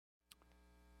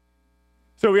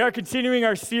So we are continuing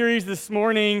our series this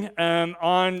morning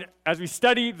as we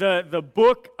study the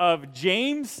book of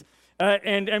James.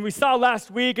 And we saw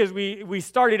last week as we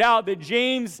started out that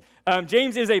James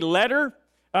is a letter.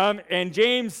 And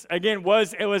James, again,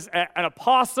 was an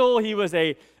apostle. He was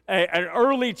an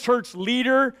early church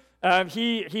leader.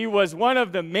 He was one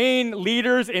of the main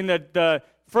leaders in the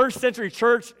first century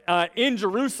church in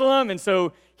Jerusalem. And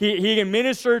so he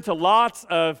ministered to lots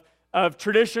of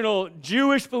traditional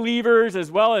Jewish believers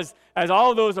as well as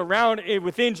all of those around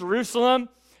within Jerusalem.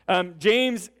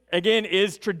 James, again,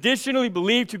 is traditionally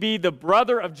believed to be the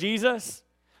brother of Jesus.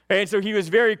 And so he was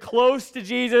very close to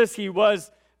Jesus. He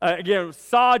was,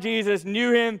 saw Jesus,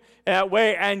 knew him that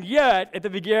way. And yet, at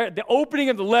the opening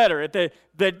of the letter, at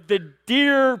the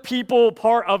dear people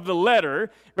part of the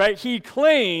letter, right, he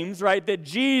claims, right, that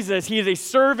Jesus, he is a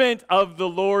servant of the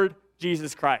Lord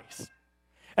Jesus Christ.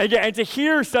 And to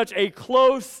hear such a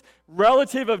close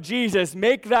relative of Jesus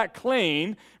make that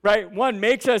claim, right, one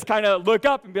makes us kind of look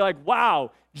up and be like,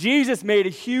 wow, Jesus made a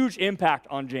huge impact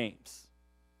on James,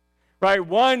 right?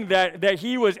 One, that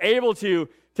he was able to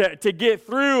get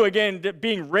through, again,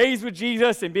 being raised with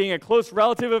Jesus and being a close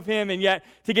relative of him, and yet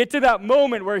to get to that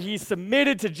moment where he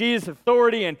submitted to Jesus'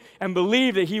 authority and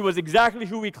believed that he was exactly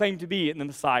who he claimed to be in the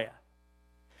Messiah.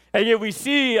 And yet we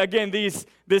see, again,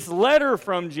 this letter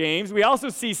from James. We also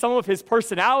see some of his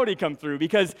personality come through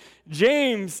because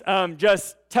James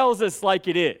just tells us like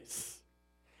it is.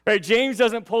 Right? James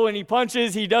doesn't pull any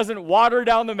punches. He doesn't water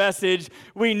down the message.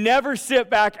 We never sit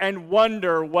back and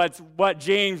wonder what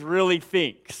James really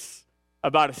thinks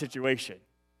about a situation.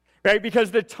 Right?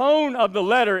 Because the tone of the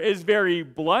letter is very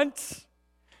blunt,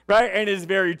 right? And is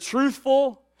very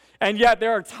truthful. And yet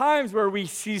there are times where we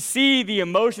see the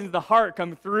emotions of the heart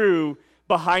come through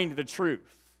behind the truth.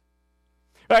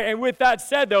 Right? And with that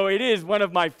said, though, it is one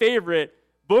of my favorite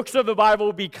books of the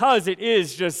Bible because it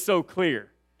is just so clear.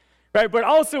 Right? But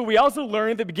also, we also learn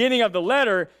at the beginning of the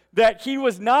letter that he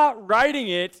was not writing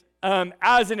it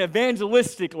as an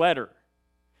evangelistic letter.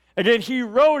 Again, he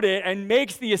wrote it and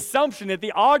makes the assumption that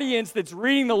the audience that's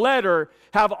reading the letter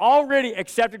have already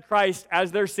accepted Christ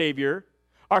as their Savior,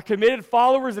 are committed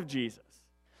followers of Jesus,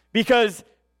 because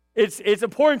it's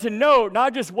important to note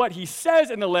not just what he says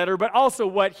in the letter, but also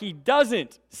what he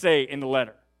doesn't say in the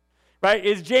letter, right?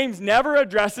 Is James never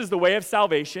addresses the way of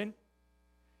salvation.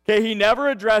 Okay, he never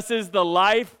addresses the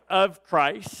life of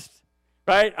Christ,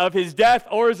 right, of his death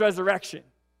or his resurrection.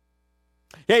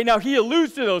 Okay, now he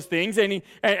alludes to those things, and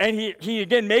he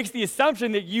again makes the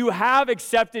assumption that you have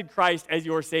accepted Christ as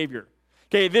your Savior.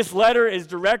 Okay, this letter is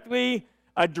directly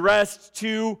addressed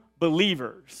to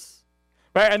believers,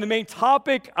 right? And the main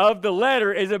topic of the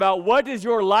letter is about what is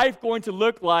your life going to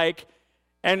look like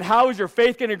and how is your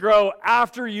faith going to grow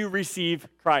after you receive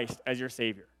Christ as your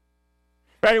Savior,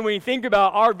 right? And when you think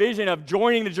about our vision of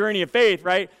joining the journey of faith,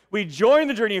 right? We join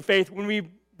the journey of faith when we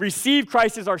receive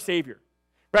Christ as our Savior,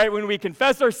 right? When we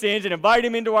confess our sins and invite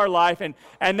Him into our life,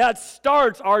 and that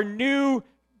starts our new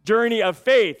journey of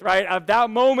faith, right? Of that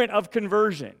moment of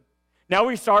conversion. Now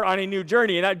we start on a new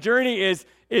journey, and that journey is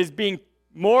being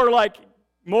more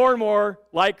and more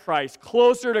like Christ,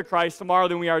 closer to Christ tomorrow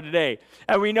than we are today.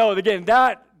 And we know, again,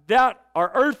 that our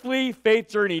earthly faith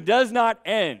journey does not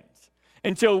end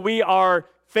until we are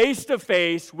face to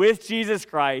face with Jesus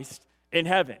Christ in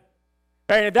heaven.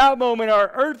 Right? At that moment,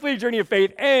 our earthly journey of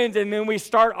faith ends, and then we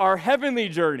start our heavenly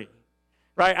journey,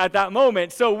 right, at that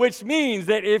moment. So which means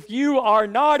that if you are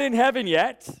not in heaven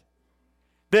yet,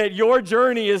 that your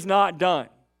journey is not done,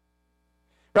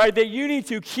 right? That you need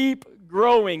to keep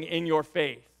growing in your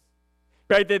faith,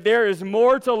 right? That there is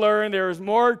more to learn, there is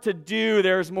more to do,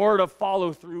 there is more to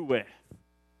follow through with.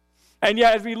 And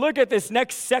yet, as we look at this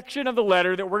next section of the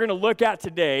letter that we're going to look at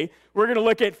today, we're going to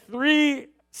look at 3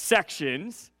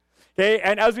 sections, okay?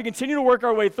 And as we continue to work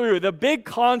our way through, the big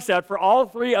concept for all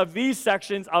 3 of these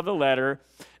sections of the letter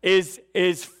is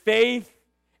faith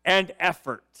and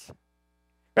effort.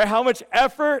 Right? How much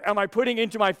effort am I putting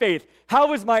into my faith?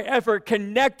 How is my effort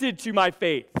connected to my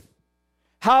faith?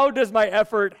 How does my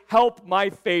effort help my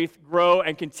faith grow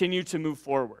and continue to move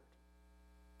forward?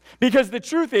 Because the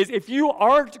truth is, if you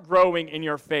aren't growing in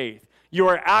your faith, you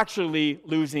are actually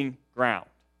losing ground.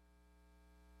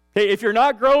 Okay, if you're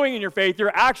not growing in your faith,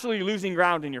 you're actually losing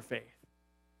ground in your faith.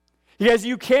 Because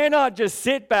you cannot just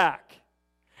sit back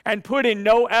and put in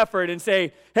no effort and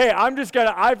say, hey,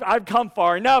 I've come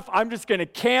far enough, I'm just gonna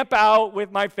camp out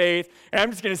with my faith, and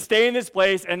I'm just gonna stay in this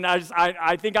place, and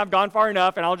I think I've gone far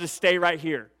enough, and I'll just stay right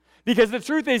here. Because the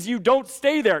truth is, you don't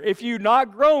stay there. If you're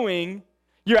not growing,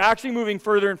 you're actually moving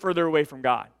further and further away from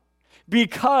God.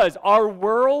 Because our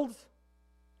world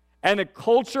and the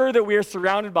culture that we are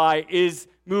surrounded by is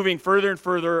moving further and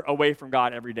further away from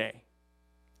God every day.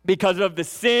 Because of the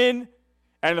sin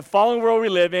and the fallen world we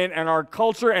live in, and our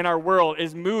culture and our world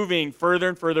is moving further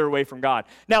and further away from God.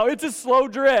 Now, it's a slow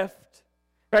drift,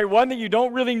 right? One that you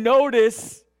don't really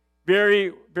notice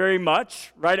very, very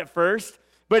much right at first.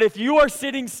 But if you are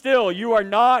sitting still, you're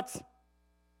not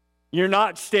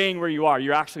staying where you are.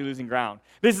 You're actually losing ground.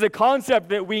 This is a concept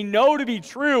that we know to be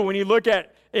true when you look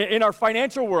at in our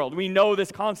financial world. We know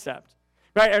this concept,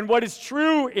 right? And what is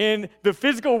true in the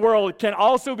physical world can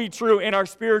also be true in our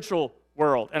spiritual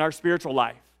world and our spiritual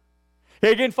life.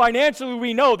 Again, financially,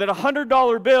 we know that a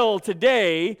 $100 bill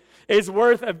today is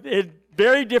worth a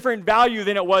very different value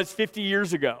than it was 50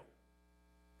 years ago.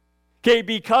 Okay,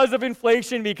 because of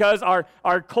inflation, because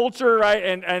our culture, right,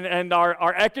 and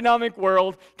our economic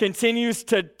world continues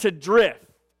to drift,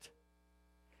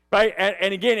 right?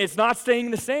 And again, it's not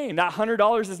staying the same. That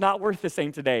 $100 is not worth the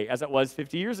same today as it was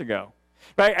 50 years ago,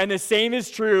 right? And the same is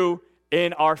true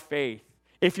in our faith.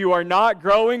 If you are not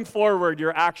growing forward,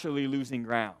 you're actually losing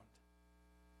ground.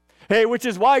 Hey, which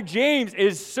is why James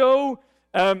is so,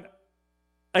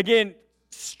 again,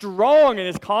 strong in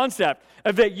his concept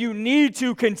of that you need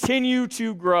to continue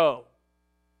to grow.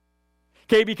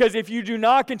 Okay, because if you do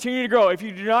not continue to grow, if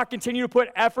you do not continue to put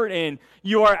effort in,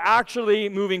 you are actually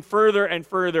moving further and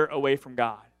further away from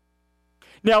God.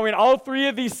 Now, in all three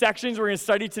of these sections we're going to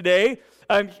study today,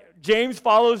 James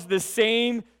follows the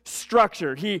same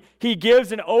structure. He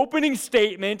gives an opening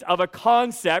statement of a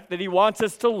concept that he wants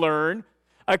us to learn,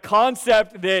 a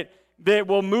concept that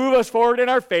will move us forward in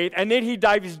our faith, and then he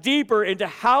dives deeper into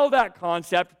how that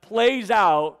concept plays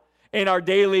out in our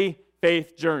daily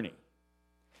faith journey.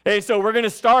 Okay, so we're going to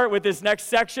start with this next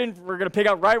section. We're going to pick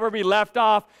up right where we left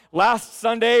off last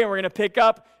Sunday, and we're going to pick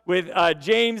up with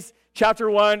James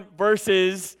chapter 1,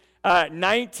 verses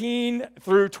 19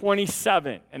 through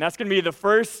 27. And that's going to be the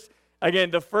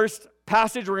first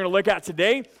passage we're going to look at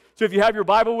today. So if you have your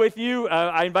Bible with you,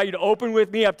 I invite you to open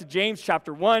with me up to James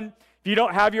chapter 1. If you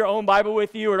don't have your own Bible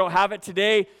with you or don't have it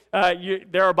today,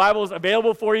 there are Bibles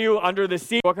available for you under the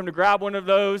seat. Welcome to grab one of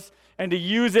those and to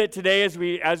use it today as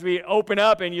we open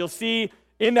up. And you'll see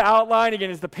in the outline, again,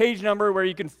 is the page number where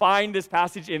you can find this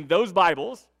passage in those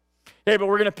Bibles. Okay, but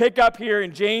we're going to pick up here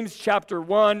in James chapter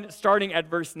 1, starting at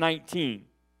verse 19.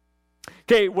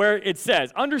 Okay, where it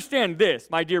says, "Understand this,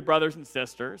 my dear brothers and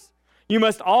sisters. You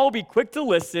must all be quick to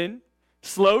listen,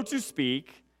 slow to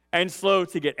speak, and slow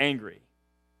to get angry.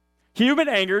 Human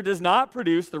anger does not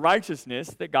produce the righteousness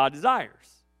that God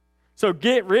desires. So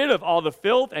get rid of all the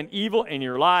filth and evil in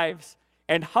your lives,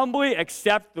 and humbly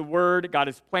accept the word God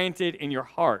has planted in your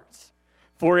hearts,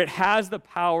 for it has the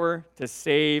power to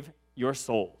save your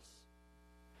souls.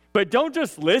 But don't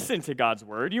just listen to God's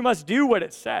word, you must do what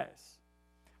it says.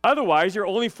 Otherwise, you're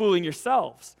only fooling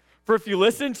yourselves. For if you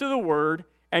listen to the word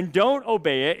and don't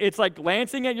obey it, it's like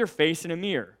glancing at your face in a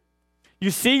mirror. You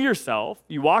see yourself,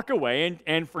 you walk away,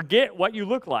 and forget what you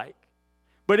look like.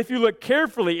 But if you look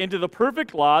carefully into the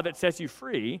perfect law that sets you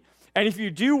free, and if you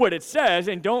do what it says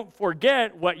and don't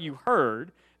forget what you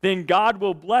heard, then God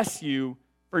will bless you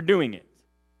for doing it.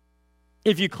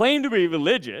 If you claim to be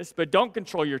religious but don't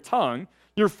control your tongue,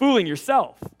 you're fooling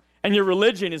yourself, and your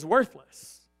religion is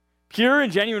worthless. Pure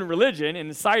and genuine religion in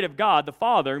the sight of God the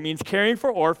Father means caring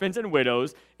for orphans and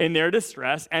widows in their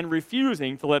distress and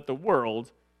refusing to let the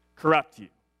world corrupt you."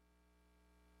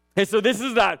 Okay, so this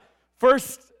is that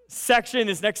first section,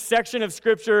 this next section of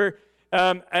Scripture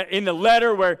in the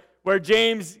letter where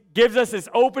James gives us this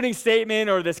opening statement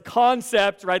or this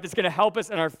concept, right, that's going to help us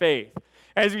in our faith.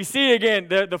 As we see again,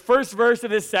 the first verse of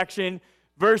this section,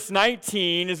 verse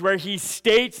 19, is where he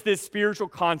states this spiritual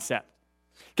concept.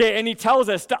 Okay, and he tells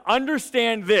us to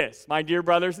understand this, my dear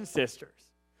brothers and sisters.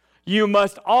 You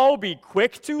must all be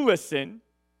quick to listen,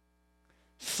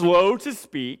 slow to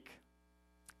speak,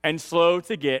 and slow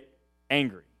to get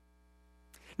angry.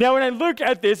 Now, when I look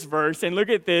at this verse and look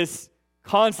at this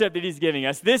concept that he's giving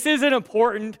us, this is an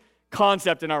important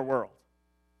concept in our world.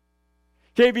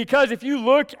 Okay, because if you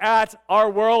look at our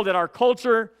world and our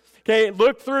culture, okay,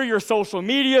 look through your social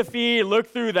media feed,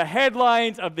 look through the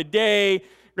headlines of the day,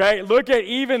 right? Look at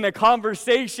even the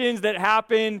conversations that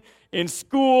happen in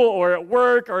school or at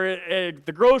work or at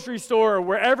the grocery store or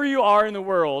wherever you are in the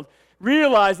world,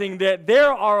 realizing that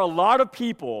there are a lot of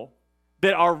people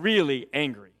that are really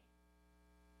angry.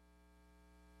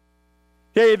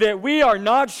 Okay, that we are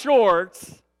not short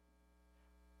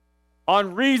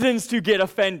on reasons to get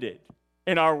offended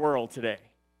in our world today.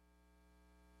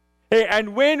 Hey,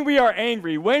 and when we are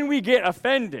angry, when we get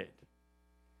offended,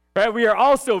 right, we are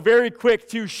also very quick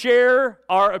to share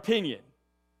our opinion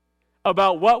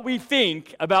about what we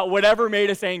think about whatever made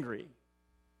us angry.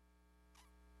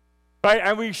 Right?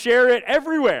 And we share it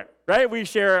everywhere, right? We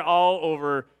share it all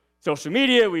over social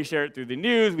media. We share it through the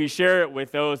news. We share it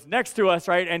with those next to us,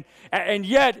 right? And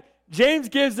yet, James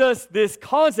gives us this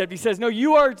concept. He says, no,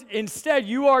 you are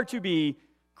to be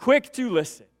quick to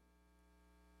listen,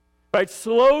 right?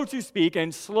 Slow to speak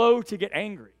and slow to get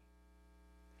angry.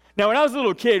 Now, when I was a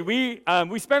little kid, we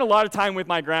spent a lot of time with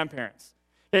my grandparents.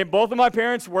 Okay, both of my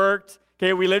parents worked.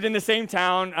 Okay, we lived in the same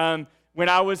town when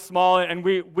I was small, and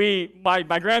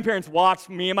my grandparents watched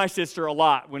me and my sister a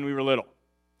lot when we were little.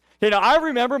 Okay, now I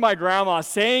remember my grandma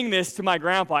saying this to my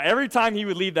grandpa every time he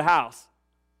would leave the house.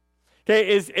 Okay,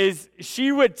 is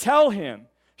she would tell him,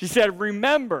 she said,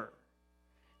 remember,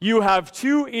 you have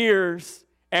 2 ears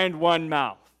and 1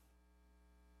 mouth.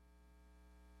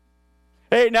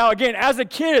 Hey, now again, as a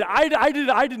kid,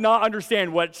 I did not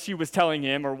understand what she was telling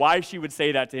him or why she would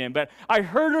say that to him, but I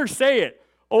heard her say it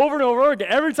over and over again.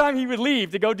 Every time he would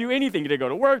leave to go do anything, to go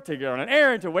to work, to go on an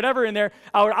errand, to whatever in there,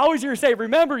 I would always hear her say,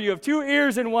 remember, you have 2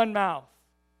 ears and 1 mouth.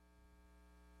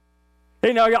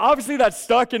 Hey, now obviously that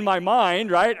stuck in my mind,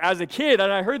 right, as a kid,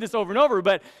 and I heard this over and over,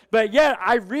 but yet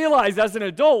I realized as an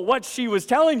adult what she was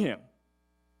telling him.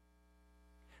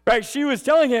 Right, she was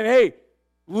telling him, hey,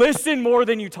 listen more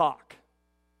than you talk.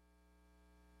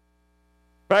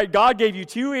 Right, God gave you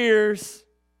 2 ears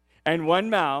and 1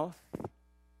 mouth.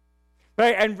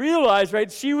 Right, and realize,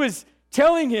 right, she was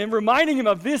telling him, reminding him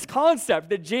of this concept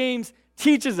that James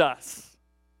teaches us.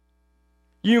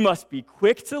 You must be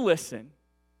quick to listen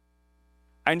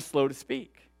and slow to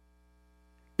speak.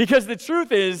 Because the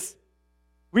truth is,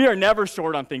 we are never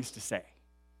short on things to say.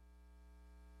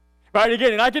 Right,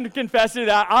 again, and I can confess to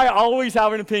that, I always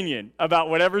have an opinion about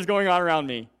whatever's going on around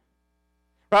me.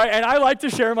 Right, and I like to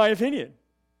share my opinion,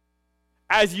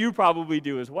 as you probably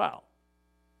do as well.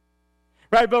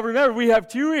 Right, but remember, we have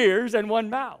 2 ears and 1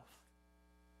 mouth.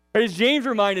 Right, as James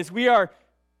reminds us, we are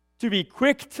to be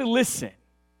quick to listen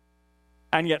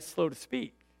and yet slow to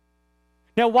speak.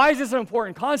 Now, why is this an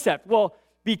important concept? Well,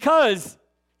 because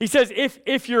he says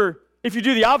if you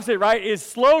do the opposite, right, is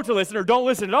slow to listen or don't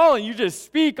listen at all and you just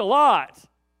speak a lot,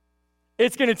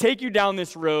 it's going to take you down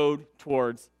this road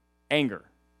towards anger.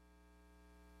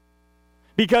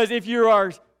 Because if you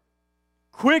are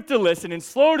quick to listen and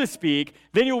slow to speak,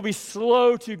 then you will be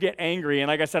slow to get angry. And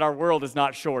like I said, our world is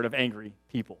not short of angry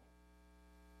people.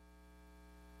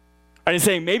 I'm just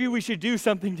saying, maybe we should do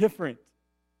something different.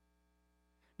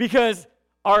 Because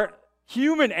our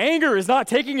human anger is not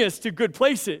taking us to good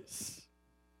places.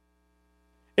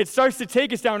 It starts to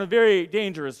take us down a very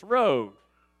dangerous road.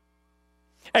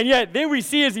 And yet, then we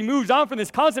see as he moves on from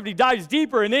this concept, he dives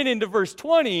deeper, and then into verse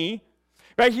 20,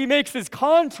 right, he makes this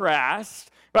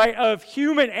contrast, right, of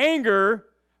human anger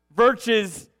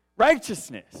versus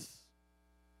righteousness.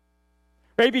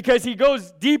 Right, because he goes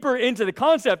deeper into the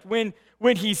concept when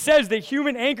he says that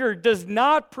human anger does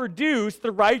not produce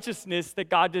the righteousness that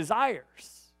God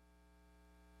desires.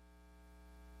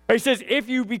 Right, he says if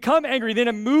you become angry, then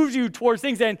it moves you towards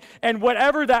things, and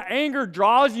whatever that anger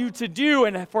draws you to do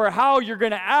and for how you're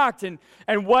going to act and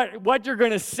what you're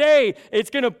going to say,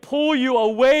 it's going to pull you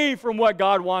away from what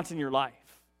God wants in your life.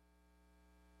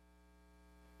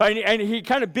 And he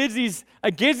kind of bids these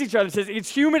against each other and says it's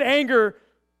human anger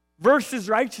versus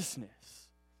righteousness.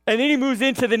 And then he moves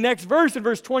into the next verse in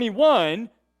verse 21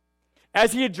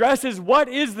 as he addresses what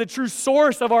is the true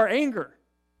source of our anger.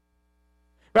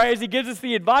 Right, as he gives us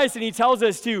the advice and he tells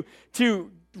us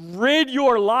to rid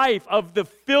your life of the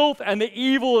filth and the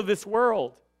evil of this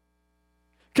world.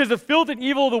 Because the filth and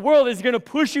evil of the world is going to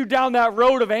push you down that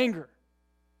road of anger.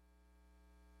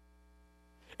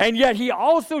 And yet he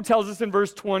also tells us in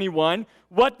verse 21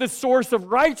 what the source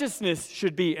of righteousness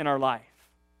should be in our life.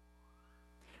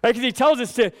 Right? Because he tells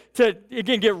us to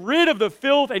again, get rid of the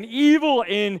filth and evil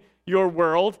in your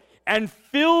world and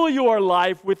fill your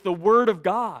life with the Word of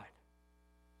God.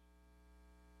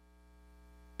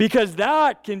 Because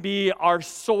that can be our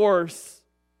source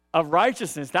of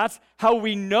righteousness. That's how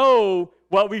we know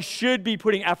what we should be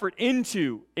putting effort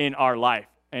into in our life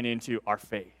and into our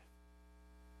faith.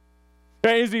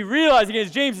 And as we realize, again,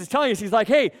 as James is telling us, he's like,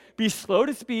 hey, be slow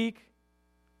to speak,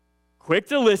 quick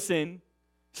to listen,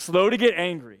 slow to get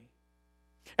angry.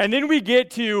 And then we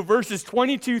get to verses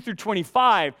 22 through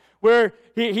 25, where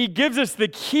he gives us the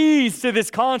keys to this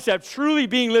concept truly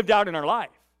being lived out in our life.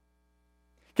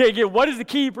 Okay, again, what is the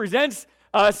key? He presents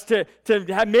us to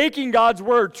making God's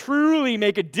word truly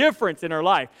make a difference in our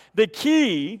life. The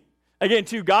key, again,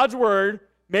 to God's word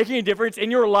making a difference in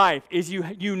your life is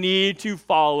you need to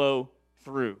follow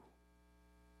through.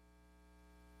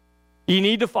 You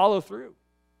need to follow through.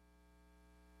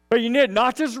 But you need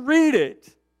not just read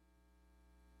it,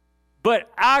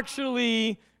 but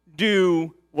actually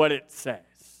do what it says.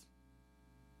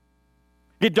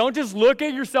 You don't just look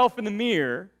at yourself in the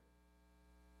mirror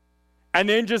and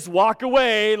then just walk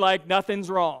away like nothing's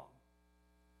wrong.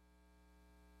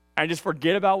 And just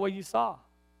forget about what you saw.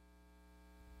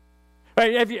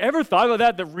 Right? Have you ever thought about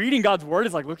that? That reading God's word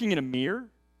is like looking in a mirror?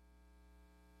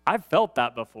 I've felt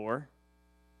that before.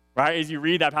 Right? As you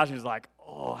read that passage, it's like,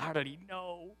 oh, how did he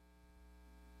know?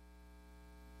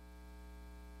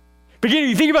 But again,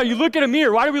 you think about it, you look at a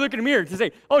mirror. Why do we look at a mirror? To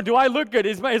say, oh, do I look good?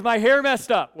 Is my hair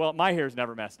messed up? Well, my hair's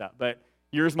never messed up, but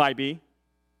yours might be.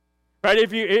 Right?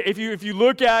 If you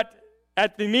look at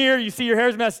the mirror, you see your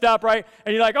hair's messed up, right?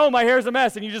 And you're like, oh, my hair's a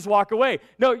mess, and you just walk away.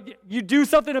 No, you do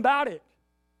something about it.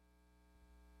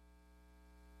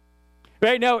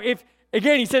 Right? Now,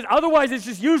 again, he says, otherwise it's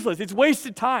just useless. It's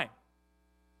wasted time.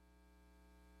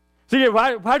 So again,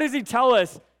 why does he tell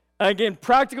us, again,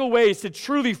 practical ways to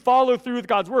truly follow through with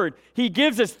God's word? He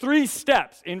gives us 3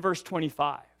 steps in verse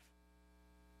 25.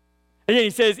 Again,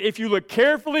 he says, if you look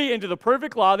carefully into the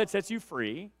perfect law that sets you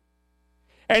free,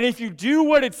 and if you do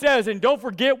what it says and don't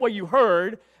forget what you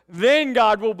heard, then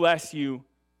God will bless you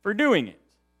for doing it.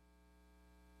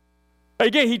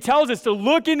 Again, he tells us to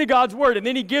look into God's word, and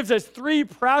then he gives us 3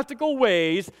 practical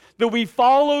ways that we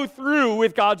follow through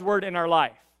with God's word in our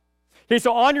life. Okay,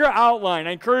 so on your outline,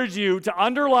 I encourage you to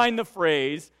underline the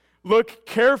phrase, look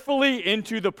carefully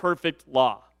into the perfect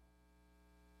law.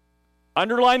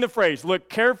 Underline the phrase, look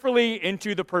carefully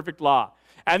into the perfect law.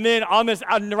 And then on this,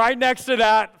 right next to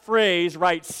that phrase,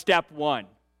 write step 1.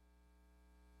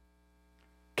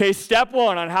 Okay, step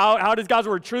 1 on how does God's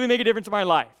word truly make a difference in my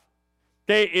life?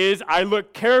 Okay, is I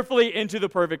look carefully into the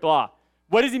perfect law.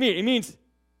 What does he mean? It means,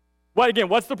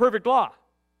 what's the perfect law?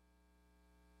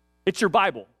 It's your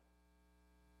Bible.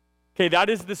 Okay, that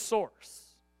is the source.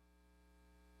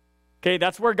 Okay,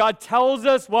 that's where God tells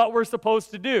us what we're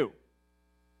supposed to do.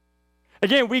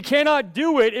 Again, we cannot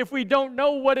do it if we don't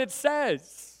know what it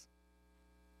says.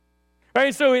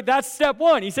 Right, so that's step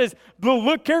 1. He says,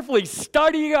 look carefully,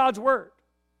 study God's word.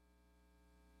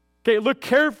 Okay, look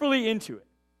carefully into it.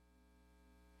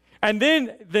 And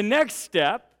then the next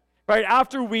step, right,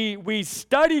 after we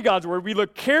study God's word, we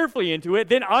look carefully into it,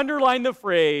 then underline the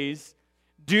phrase,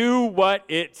 do what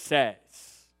it says.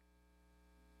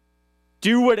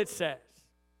 Do what it says.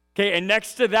 Okay, and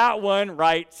next to that one,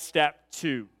 write step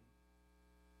 2.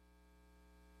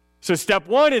 So step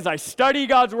 1 is I study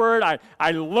God's word,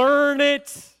 I learn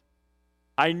it,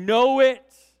 I know it.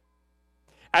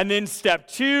 And then step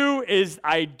 2 is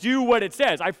I do what it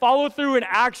says. I follow through and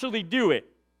actually do it.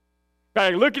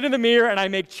 I look into the mirror and I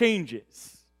make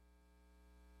changes.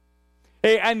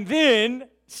 Okay, and then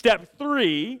step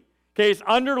 3, okay, is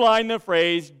underline the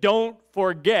phrase, don't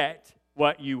forget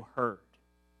what you heard.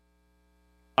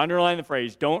 Underline the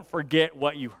phrase, don't forget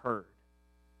what you heard.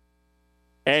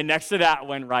 And next to that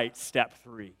one, write step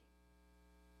 3.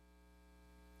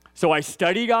 So I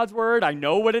study God's word, I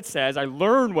know what it says, I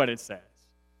learn what it says.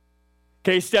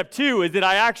 Okay, step 2 is that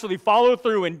I actually follow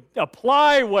through and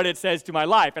apply what it says to my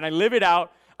life, and I live it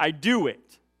out, I do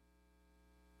it.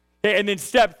 Okay, and then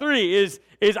step 3 is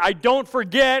I don't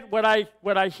forget what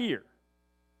I hear.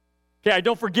 Okay, I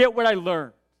don't forget what I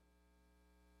learn.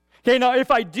 Okay, now if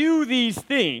I do these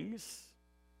things,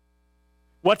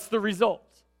 what's the result?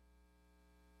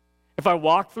 If I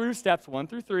walk through steps 1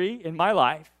 through 3 in my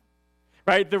life,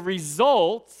 right, the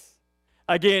result,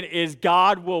 again, is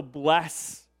God will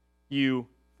bless you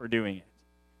for doing it.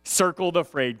 Circle the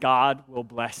phrase, God will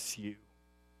bless you.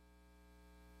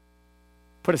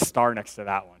 Put a star next to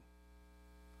that one.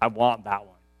 I want that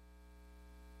one.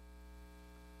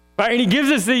 Right, and he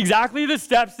gives us exactly the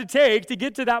steps to take to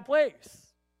get to that place.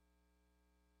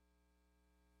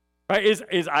 Right,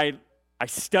 is I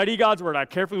study God's word, I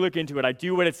carefully look into it, I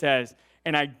do what it says,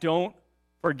 and I don't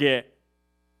forget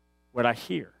what I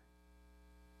hear.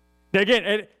 Now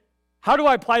again, how do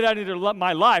I apply that into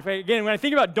my life? Again, when I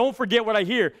think about don't forget what I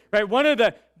hear, right, one of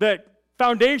the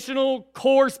foundational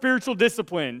core spiritual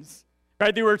disciplines,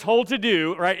 right, that we're told to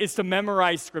do, right, is to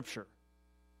memorize Scripture.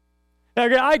 Now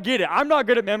again, I get it. I'm not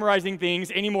good at memorizing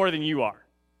things any more than you are,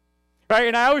 right?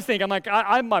 And I always think, I'm like,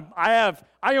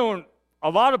 I own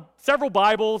several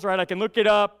Bibles, right? I can look it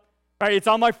up, right? It's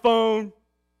on my phone,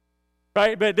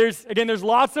 right? But there's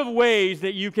lots of ways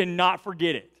that you can not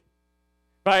forget it,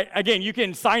 right? Again, you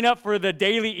can sign up for the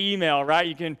daily email, right?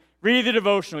 You can read the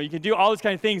devotional. You can do all those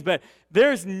kind of things, but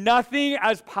there's nothing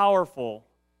as powerful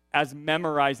as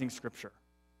memorizing Scripture,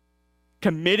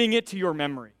 committing it to your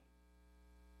memory.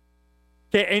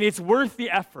 Okay, and it's worth the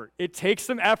effort. It takes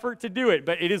some effort to do it,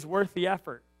 but it is worth the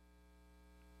effort.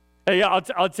 Hey,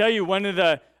 I'll tell you,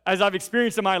 as I've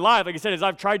experienced in my life, like I said, as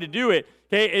I've tried to do it,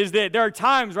 okay, is that there are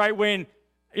times, right, when,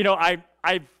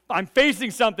 I'm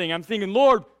facing something, I'm thinking,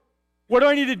 Lord, what do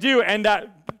I need to do? And that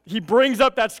he brings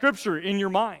up that scripture in your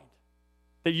mind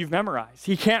that you've memorized.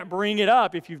 He can't bring it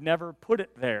up if you've never put it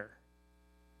there.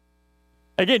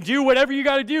 Again, do whatever you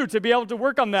got to do to be able to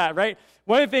work on that, right?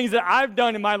 One of the things that I've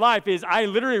done in my life is I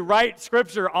literally write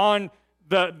scripture on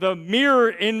the mirror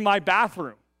in my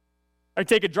bathroom. I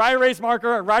take a dry erase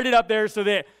marker and write it up there so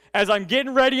that as I'm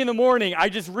getting ready in the morning, I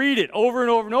just read it over and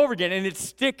over and over again, and it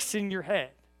sticks in your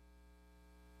head.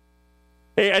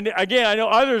 Hey, and again, I know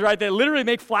others, right, that literally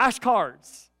make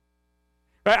flashcards.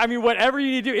 Right? I mean, whatever you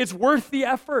need to do, it's worth the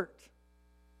effort.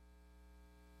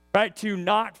 Right? To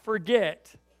not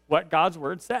forget what God's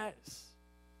word says.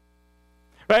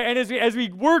 Right? And as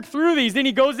we work through these, then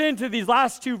he goes into these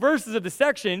last two verses of the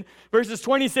section, verses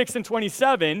 26 and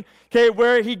 27, okay,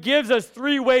 where he gives us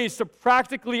 3 ways to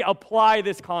practically apply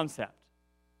this concept.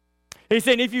 He's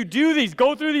saying, if you do these,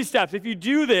 go through these steps. If you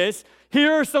do this,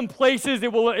 here are some places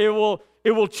it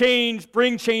will change,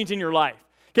 bring change in your life.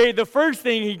 Okay, the first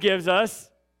thing he gives us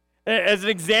as an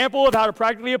example of how to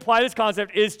practically apply this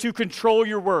concept is to control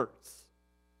your words.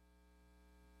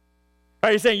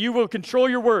 Right, he's saying you will control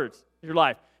your words in your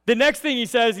life. The next thing he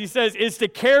says is to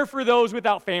care for those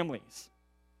without families.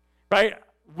 Right?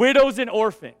 Widows and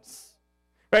orphans.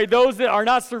 Right? Those that are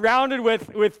not surrounded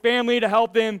with family to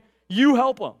help them, you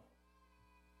help them.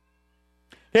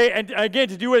 Okay, and again,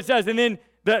 to do what it says. And then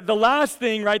the last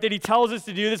thing, right, that he tells us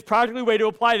to do, this practical way to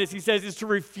apply this, he says, is to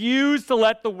refuse to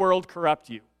let the world corrupt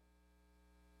you.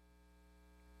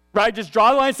 Right? Just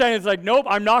draw the line saying, it's like, nope,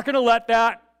 I'm not going to let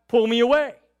that pull me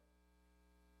away.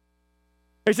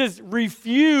 He says,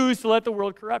 refuse to let the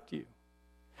world corrupt you.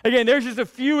 Again, there's just a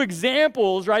few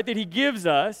examples, right, that he gives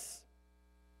us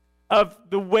of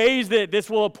the ways that this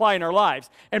will apply in our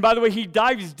lives. And by the way, he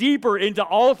dives deeper into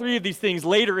all 3 of these things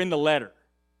later in the letter.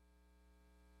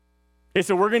 Okay,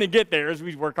 so we're going to get there as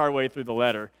we work our way through the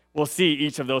letter. We'll see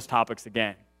each of those topics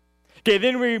again. Okay,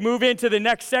 then we move into the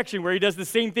next section where he does the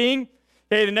same thing.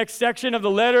 Okay, the next section of the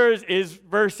letter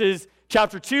is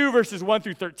chapter 2, verses 1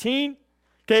 through 13.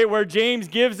 Okay, where James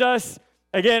gives us,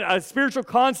 again, a spiritual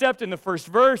concept in the first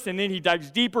verse, and then he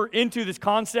dives deeper into this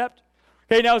concept.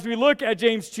 Okay, now as we look at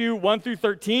James 2, 1 through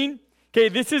 13, okay,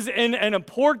 this is an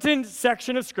important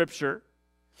section of Scripture,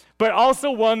 but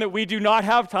also one that we do not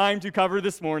have time to cover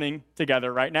this morning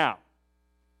together right now.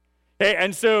 Okay,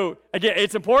 and so, again,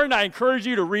 it's important. I encourage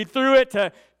you to read through it,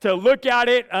 to look at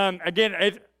it.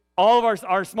 All of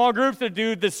our small groups that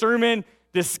do the sermon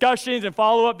discussions and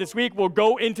follow-up this week will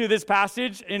go into this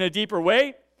passage in a deeper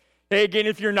way. Hey, again,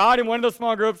 if you're not in one of those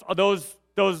small groups,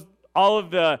 all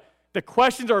of the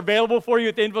questions are available for you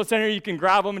at the Info Center. You can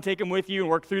grab them and take them with you and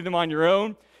work through them on your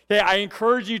own. Okay, I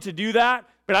encourage you to do that,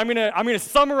 but I'm gonna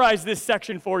summarize this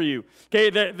section for you. Okay,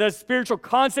 the spiritual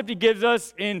concept he gives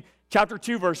us in chapter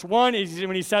 2, verse 1 is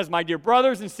when he says, "My dear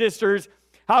brothers and sisters,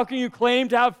 how can you claim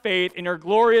to have faith in our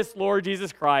glorious Lord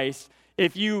Jesus Christ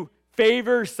if you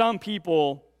favor some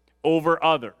people over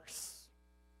others?"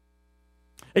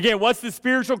 Again, what's the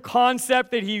spiritual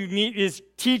concept that he is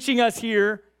teaching us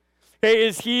here? Okay,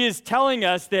 is he is telling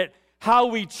us that how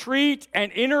we treat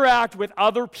and interact with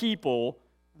other people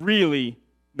really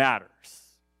matters.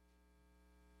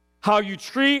 How you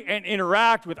treat and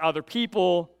interact with other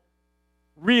people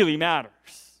really matters.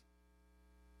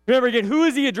 Remember again, who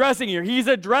is he addressing here? He's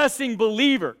addressing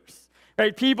believers.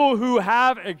 Right? People who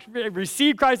have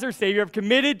received Christ their Savior, have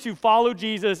committed to follow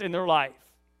Jesus in their life.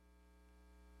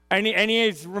 And he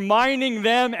is reminding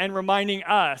them and reminding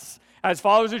us, as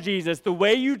followers of Jesus, the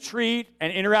way you treat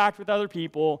and interact with other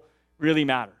people really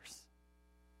matters.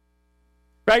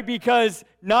 Right? Because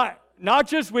not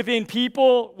just within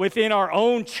people within our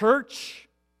own church,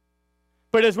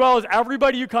 but as well as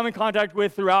everybody you come in contact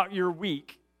with throughout your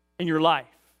week in your life.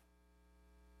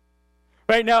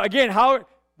 Right? Now, again,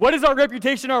 what is our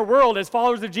reputation in our world as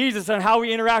followers of Jesus and how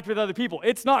we interact with other people?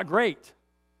 It's not great.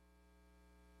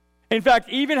 In fact,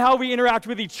 even how we interact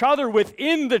with each other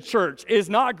within the church is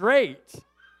not great.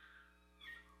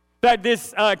 In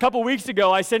fact, a couple weeks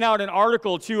ago, I sent out an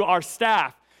article to our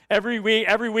staff. Every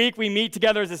week we meet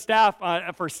together as a staff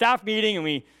for staff meeting, and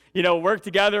we work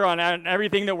together on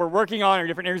everything that we're working on in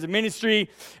different areas of ministry.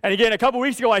 And again, a couple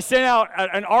weeks ago, I sent out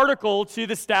an article to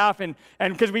the staff, and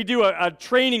because we do a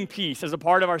training piece as a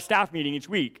part of our staff meeting each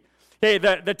week. Okay,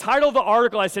 the title of the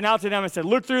article I sent out to them, I said,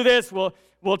 look through this,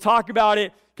 we'll talk about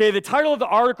it. Okay, the title of the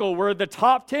article were the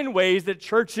top 10 ways that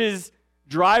churches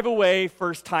drive away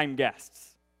first-time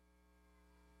guests.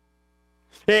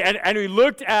 Okay, and we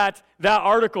looked at that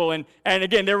article, and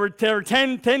again, there were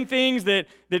 10 things that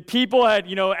people had,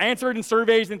 answered in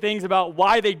surveys and things about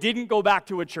why they didn't go back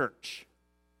to a church.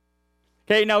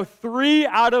 Okay, now 3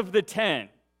 out of the 10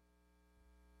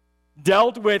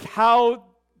 dealt with how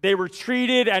they were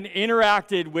treated and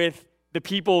interacted with the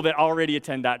people that already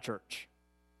attend that church.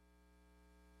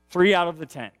 3 out of the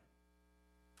 10.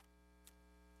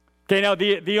 Okay, now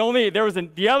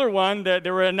the other one,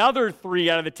 there were another 3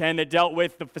 out of the 10 that dealt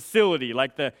with the facility,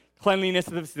 like the cleanliness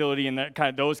of the facility and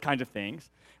those kinds of things,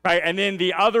 right? And then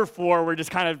the other 4 were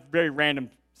just kind of very random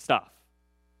stuff.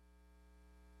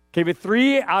 Okay, but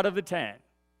 3 out of the 10,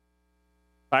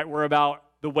 right, were about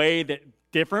the way that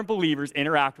different believers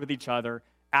interact with each other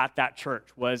at that church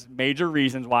was major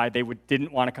reasons why they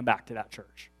didn't want to come back to that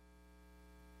church.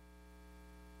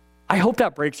 I hope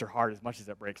that breaks your heart as much as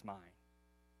it breaks mine.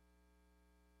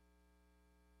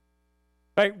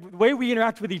 Right? The way we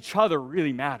interact with each other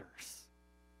really matters.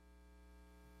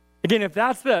 Again, if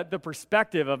that's the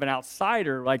perspective of an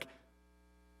outsider, like,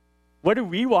 what do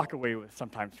we walk away with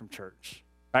sometimes from church,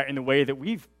 right? In the way that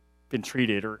we've been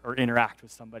treated or interact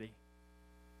with somebody.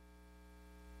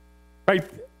 Right?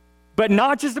 But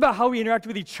not just about how we interact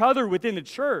with each other within the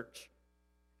church.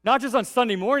 Not just on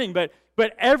Sunday morning, but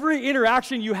every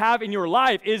interaction you have in your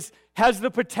life has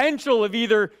the potential of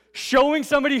either showing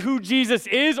somebody who Jesus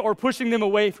is or pushing them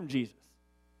away from Jesus.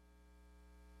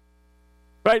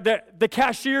 Right? The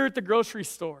cashier at the grocery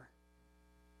store,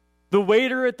 the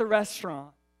waiter at the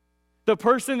restaurant, the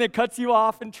person that cuts you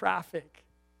off in traffic,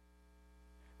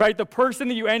 right? The person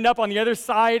that you end up on the other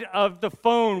side of the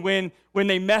phone when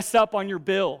they mess up on your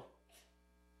bill.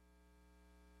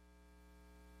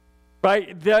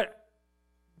 Right?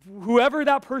 Whoever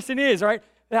that person is, right?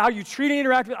 How you treat and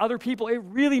interact with other people, it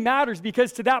really matters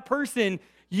because to that person,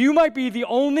 you might be the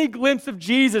only glimpse of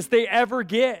Jesus they ever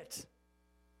get.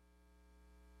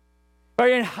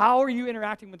 Right? And how are you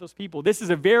interacting with those people? This is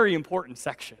a very important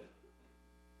section.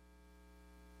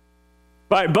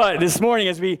 But this morning,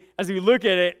 as we look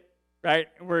at it, right,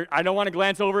 I don't want to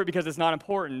glance over it because it's not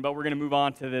important, but we're going to move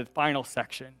on to the final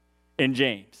section in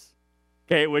James,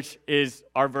 okay, which is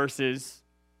our verses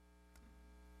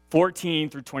 14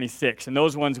 through 26, and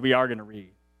those ones we are going to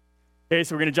read. Okay,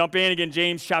 so we're going to jump in again,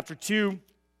 James chapter 2,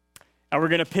 and we're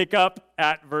going to pick up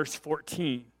at verse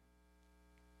 14,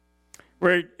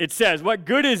 where it says, "What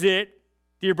good is it,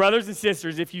 dear brothers and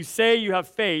sisters, if you say you have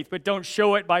faith but don't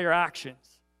show it by your actions?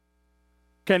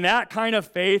 Can that kind of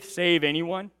faith save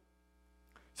anyone?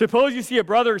 Suppose you see a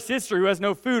brother or sister who has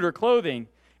no food or clothing,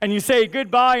 and you say,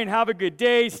 'Goodbye and have a good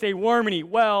day, stay warm and eat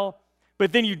well,'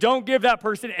 but then you don't give that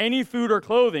person any food or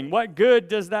clothing. What good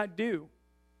does that do?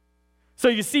 So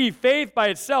you see, faith by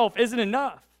itself isn't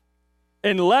enough.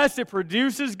 Unless it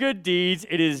produces good deeds,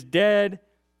 it is dead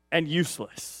and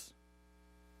useless."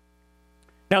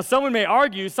 Now, someone may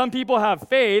argue, some people have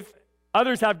faith,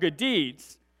 others have good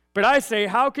deeds. But I say,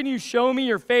 how can you show me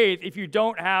your faith if you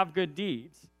don't have good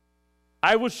deeds?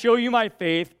 I will show you my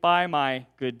faith by my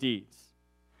good deeds.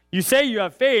 You say you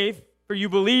have faith, for you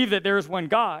believe that there is one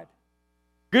God.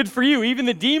 Good for you. Even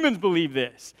the demons believe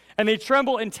this, and they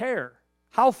tremble in terror.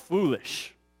 How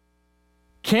foolish.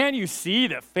 Can't you see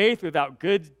that faith without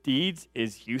good deeds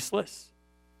is useless?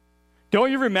 Don't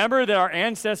you remember that our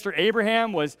ancestor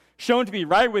Abraham was shown to be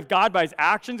right with God by his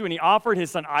actions when he offered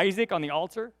his son Isaac on the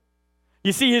altar?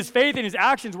 You see, his faith and his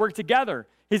actions work together.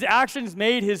 His actions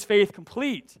made his faith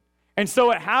complete. And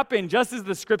so it happened just as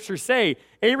the scriptures say.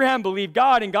 Abraham believed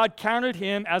God, and God counted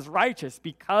him as righteous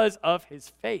because of his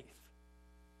faith.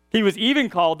 He was even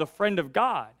called the friend of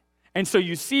God. And so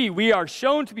you see, we are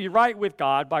shown to be right with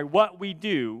God by what we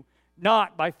do,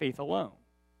 not by faith alone.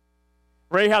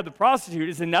 Rahab the prostitute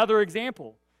is another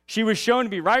example. She was shown to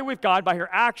be right with God by her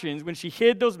actions when she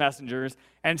hid those messengers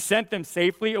and sent them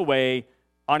safely away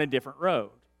on a different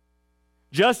road.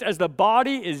 Just as the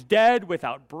body is dead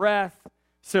without breath,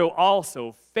 so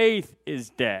also faith is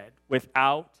dead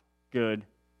without good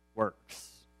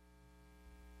works.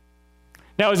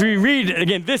 Now, as we read,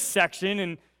 again, this section,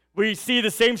 and we see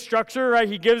the same structure, right?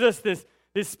 He gives us this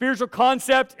spiritual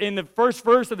concept in the first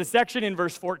verse of the section in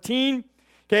verse 14,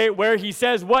 okay, where he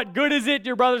says, "What good is it,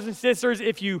 dear brothers and sisters,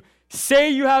 if you say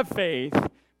you have faith,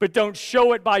 but don't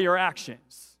show it by your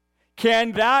actions?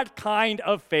 Can that kind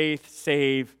of faith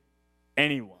save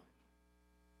anyone?"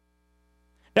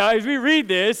 Now, as we read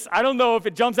this, I don't know if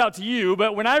it jumps out to you,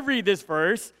 but when I read this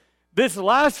verse, this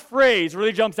last phrase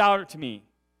really jumps out to me,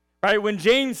 right? When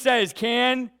James says,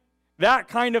 "Can that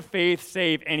kind of faith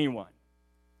save anyone?"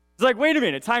 It's like, wait a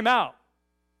minute, time out.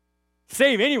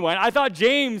 Save anyone? I thought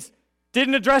James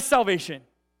didn't address salvation.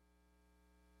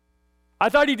 I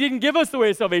thought he didn't give us the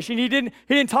way of salvation. He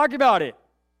didn't talk about it.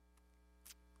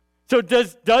 So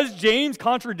does James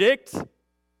contradict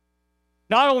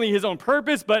not only his own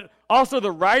purpose, but also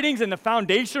the writings and the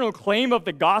foundational claim of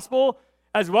the gospel,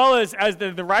 as well as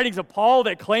the writings of Paul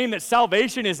that claim that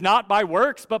salvation is not by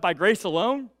works, but by grace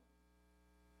alone?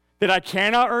 That I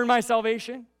cannot earn my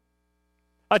salvation?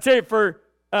 I'd say for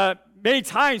many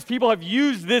times people have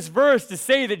used this verse to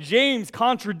say that James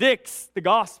contradicts the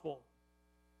gospel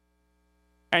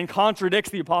and contradicts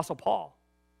the Apostle Paul.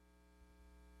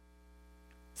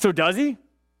 So does he?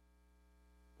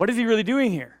 What is he really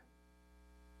doing here?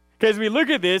 Okay, as we look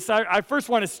at this, I first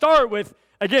want to start with,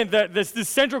 again, this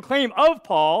central claim of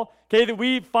Paul, okay, that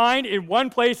we find in one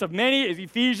place of many is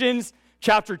Ephesians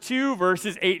chapter 2,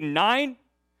 verses 8 and 9.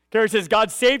 There it says,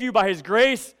 God saved you by his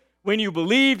grace when you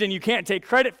believed, and you can't take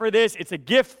credit for this. It's a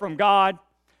gift from God.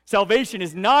 Salvation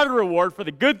is not a reward for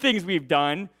the good things we've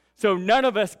done, so none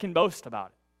of us can boast about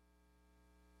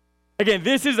it. Again,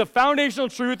 this is a foundational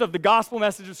truth of the gospel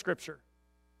message of Scripture.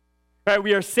 Right?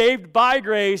 We are saved by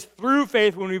grace through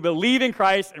faith when we believe in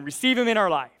Christ and receive him in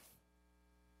our life.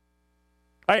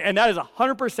 Right? And that is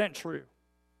 100% true.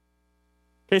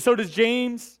 Okay, so does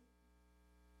James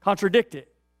contradict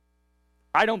it?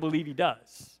 I don't believe he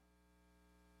does.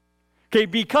 Okay,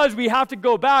 because we have to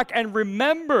go back and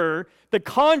remember the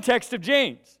context of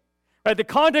James. Right? The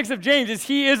context of James is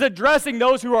he is addressing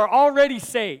those who are already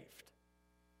saved.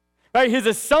 Right? His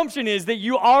assumption is that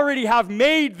you already have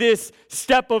made this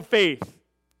step of faith,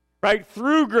 right?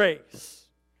 Through grace,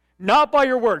 not by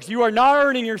your works. You are not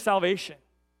earning your salvation.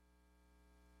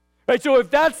 Right? So if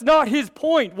that's not his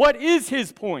point, what is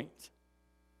his point?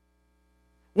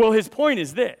 Well, his point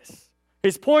is this.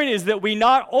 His point is that we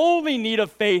not only need a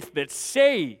faith that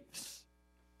saves,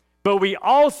 but we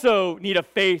also need a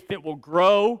faith that will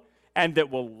grow and that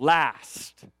will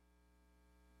last.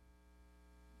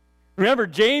 Remember,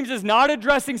 James is not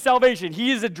addressing salvation.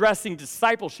 He is addressing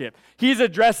discipleship. He's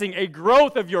addressing a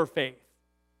growth of your faith.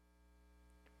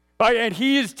 Right? And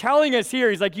he is telling us here,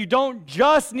 he's like, you don't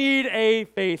just need a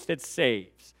faith that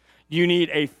saves. You need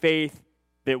a faith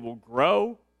that will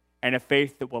grow and a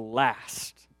faith that will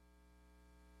last.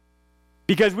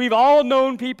 Because we've all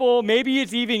known people, maybe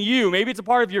it's even you, maybe it's a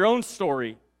part of your own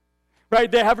story, right?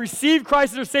 They have received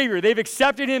Christ as their Savior. They've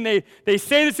accepted him. They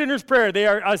say the sinner's prayer. They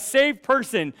are a saved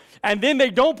person. And then they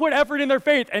don't put effort in their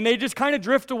faith, and they just kind of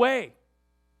drift away.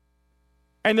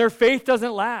 And their faith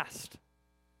doesn't last.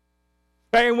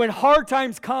 Right? And when hard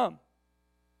times come,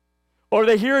 or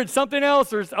they hear it's something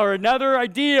else, or another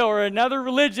idea, or another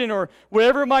religion, or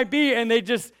whatever it might be, and they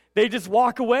just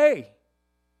walk away.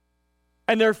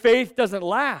 And their faith doesn't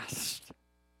last.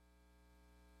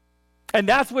 And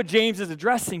that's what James is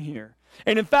addressing here.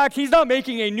 And in fact, he's not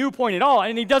making a new point at all,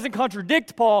 and he doesn't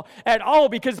contradict Paul at all,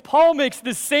 because Paul makes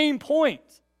the same point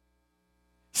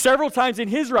several times in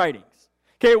his writings.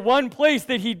 Okay, one place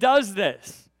that he does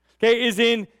this, okay, is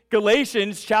in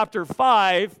Galatians chapter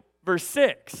 5, verse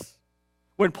 6.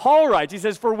 When Paul writes, he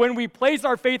says, "For when we place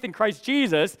our faith in Christ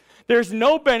Jesus, there's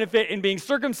no benefit in being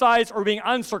circumcised or being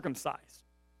uncircumcised.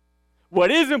 What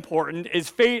is important is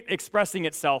faith expressing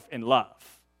itself in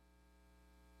love."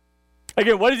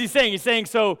 Again, what is he saying? He's saying,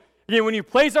 so, again, when you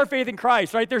place our faith in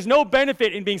Christ, right, there's no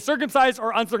benefit in being circumcised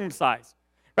or uncircumcised.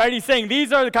 Right? He's saying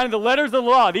these are the kind of the letters of the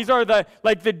law. These are the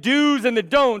do's and the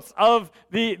don'ts of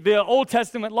the Old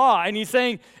Testament law. And he's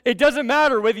saying it doesn't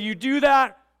matter whether you do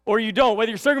that or you don't, whether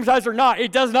you're circumcised or not.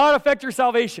 It does not affect your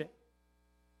salvation.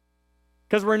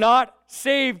 Because we're not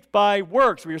saved by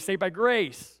works. We are saved by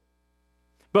grace.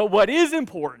 But what is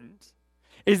important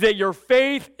is that your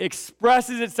faith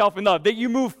expresses itself in love, that you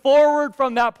move forward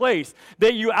from that place,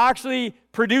 that you actually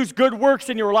produce good works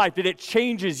in your life, that it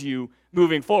changes you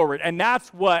moving forward. And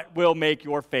that's what will make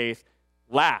your faith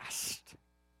last.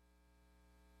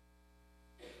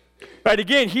 Right,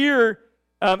 again, here,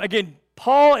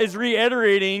 Paul is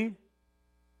reiterating,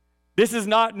 this is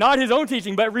not his own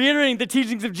teaching, but reiterating the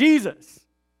teachings of Jesus.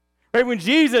 Right, when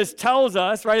Jesus tells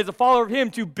us, right, as a follower of him,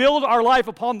 to build our life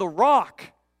upon the rock,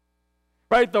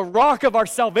 right, the rock of our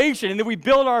salvation, and then we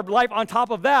build our life on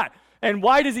top of that. And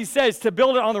why does he say to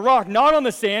build it on the rock, not on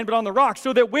the sand, but on the rock,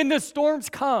 so that when the storms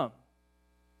come,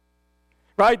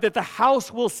 right, that the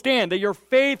house will stand, that your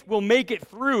faith will make it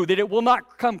through, that it will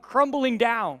not come crumbling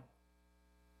down.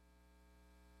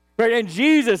 Right, and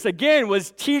Jesus, again,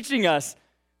 was teaching us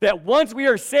that once we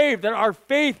are saved, that our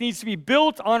faith needs to be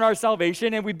built on our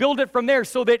salvation, and we build it from there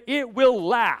so that it will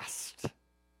last.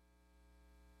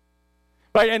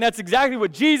 Right, and that's exactly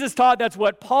what Jesus taught, that's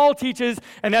what Paul teaches,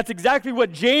 and that's exactly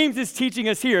what James is teaching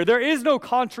us here. There is no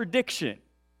contradiction.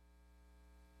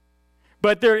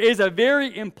 But there is a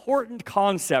very important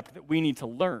concept that we need to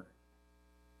learn.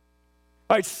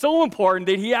 Right, so important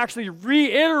that he actually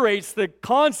reiterates the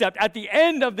concept at the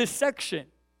end of this section.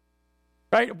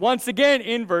 Right? Once again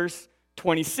in verse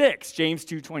 26, James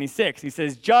 2:26, he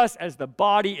says, just as the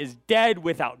body is dead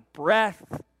without breath,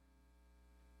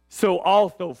 so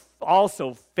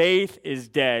also faith is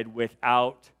dead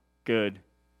without good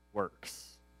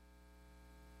works.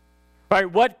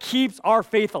 Right? What keeps our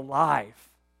faith alive?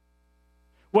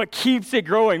 What keeps it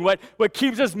growing? What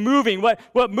keeps us moving?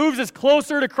 What moves us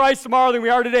closer to Christ tomorrow than we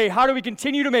are today? How do we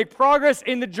continue to make progress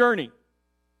in the journey?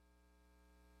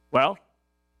 Well,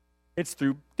 it's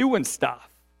through doing stuff.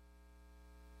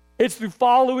 It's through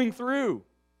following through.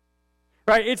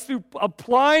 Right? It's through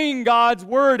applying God's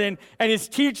word and his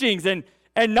teachings and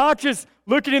not just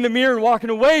looking in the mirror and walking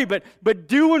away, but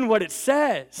doing what it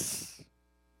says.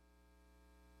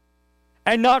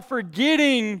 And not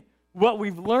forgetting what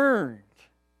we've learned.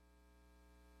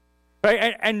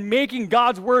 Right? And making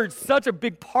God's word such a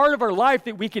big part of our life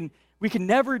that we can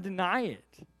never deny it.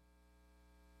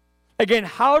 Again,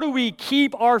 how do we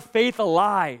keep our faith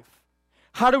alive?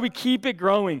 How do we keep it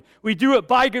growing? We do it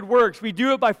by good works. We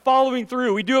do it by following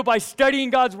through. We do it by studying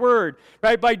God's word,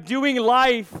 right? By doing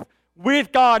life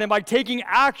with God and by taking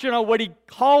action on what he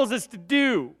calls us to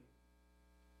do.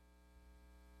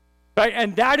 Right?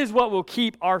 And that is what will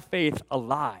keep our faith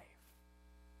alive.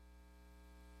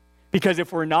 Because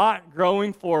if we're not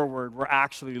growing forward, we're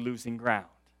actually losing ground.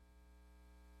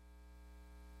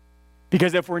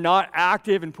 Because if we're not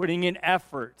active and putting in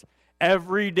effort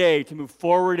every day to move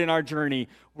forward in our journey,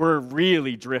 we're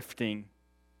really drifting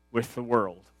with the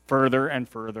world, further and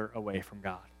further away from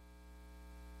God.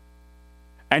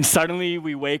 And suddenly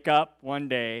we wake up one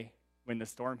day when the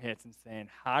storm hits and saying,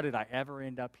 how did I ever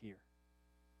end up here?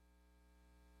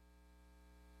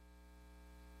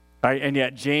 Right? And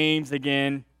yet James,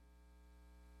 again,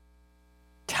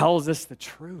 tells us the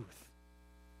truth.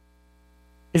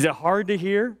 Is it hard to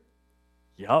hear?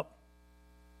 Yup.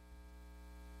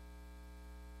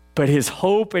 But his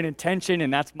hope and intention,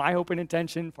 and that's my hope and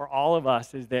intention for all of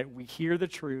us, is that we hear the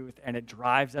truth and it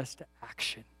drives us to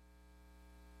action.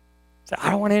 So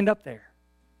I don't want to end up there.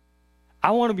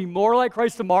 I want to be more like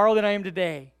Christ tomorrow than I am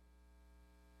today.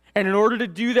 And in order to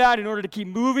do that, in order to keep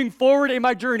moving forward in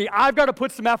my journey, I've got to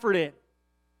put some effort in.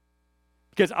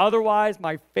 Because otherwise,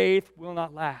 my faith will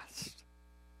not last.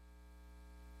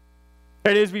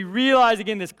 And as we realize,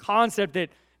 again, this concept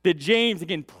that James,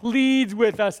 again, pleads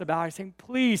with us about, he's saying,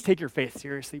 please take your faith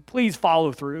seriously. Please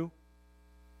follow through.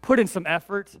 Put in some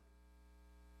effort.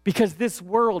 Because this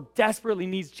world desperately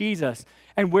needs Jesus.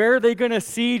 And where are they going to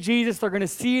see Jesus? They're going to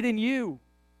see it in you.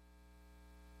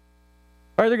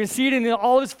 Or they're going to see it in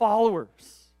all of his followers.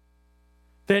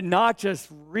 That not just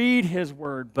read his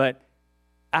word, but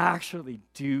actually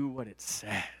do what it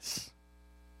says.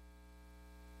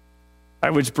 All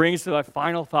right, which brings to my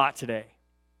final thought today.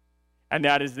 And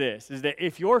that is this, is that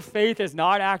if your faith is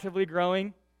not actively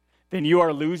growing, then you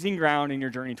are losing ground in your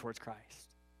journey towards Christ.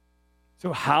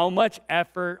 So how much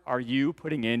effort are you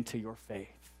putting into your faith?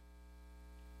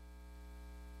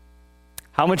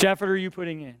 How much effort are you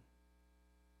putting in?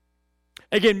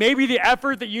 Again, maybe the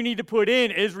effort that you need to put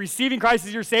in is receiving Christ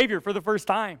as your Savior for the first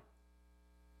time.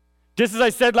 Just as I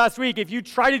said last week, if you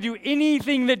try to do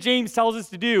anything that James tells us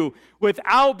to do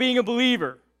without being a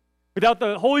believer, without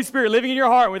the Holy Spirit living in your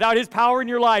heart, without his power in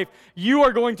your life, you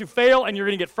are going to fail and you're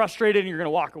going to get frustrated and you're going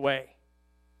to walk away.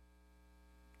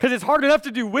 Because it's hard enough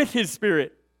to do with his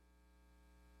Spirit.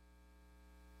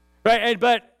 Right?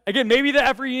 But again, maybe the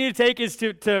effort you need to take is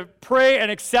to pray and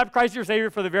accept Christ your Savior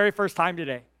for the very first time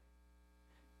today.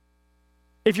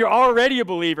 If you're already a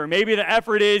believer, maybe the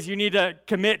effort is you need to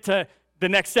commit to the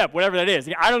next step, whatever that is.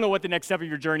 I don't know what the next step of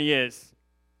your journey is.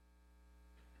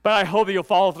 But I hope that you'll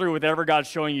follow through with whatever God's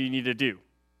showing you need to do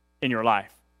in your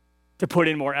life to put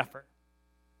in more effort.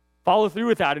 Follow through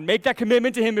with that and make that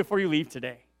commitment to him before you leave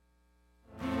today.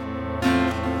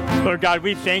 Lord God,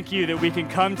 we thank you that we can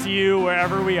come to you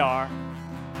wherever we are.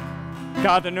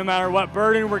 God, that no matter what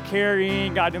burden we're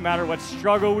carrying, God, no matter what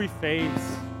struggle we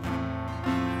face,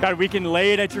 God, we can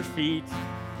lay it at your feet.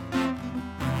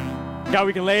 God,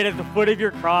 we can lay it at the foot of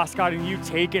your cross, God, and you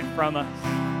take it from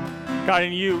us. God,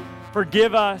 and you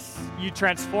forgive us, you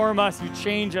transform us, you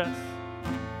change us.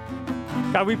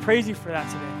 God, we praise you for that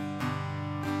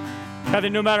today. God, that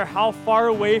no matter how far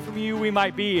away from you we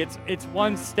might be, it's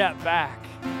one step back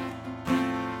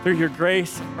through your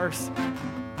grace and mercy.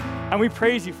 And we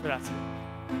praise you for that today.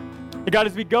 And God,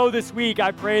 as we go this week,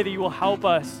 I pray that you will help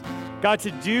us, God,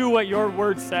 to do what your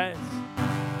word says.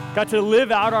 God, to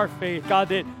live out our faith. God,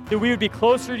 that we would be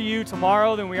closer to you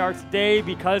tomorrow than we are today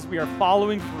because we are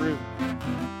following through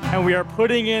and we are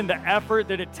putting in the effort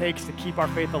that it takes to keep our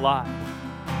faith alive.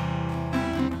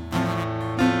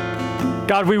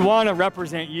 God, we want to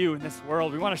represent you in this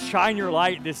world. We want to shine your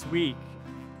light this week.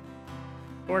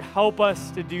 Lord, help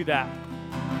us to do that.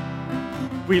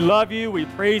 We love you, we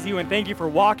praise you, and thank you for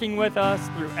walking with us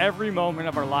through every moment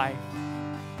of our life.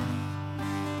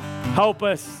 Help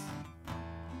us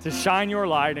to shine your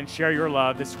light and share your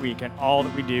love this week in all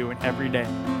that we do and every day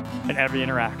and every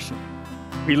interaction.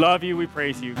 We love you, we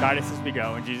praise you. Guide us as we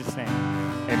go. In Jesus' name,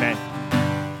 amen.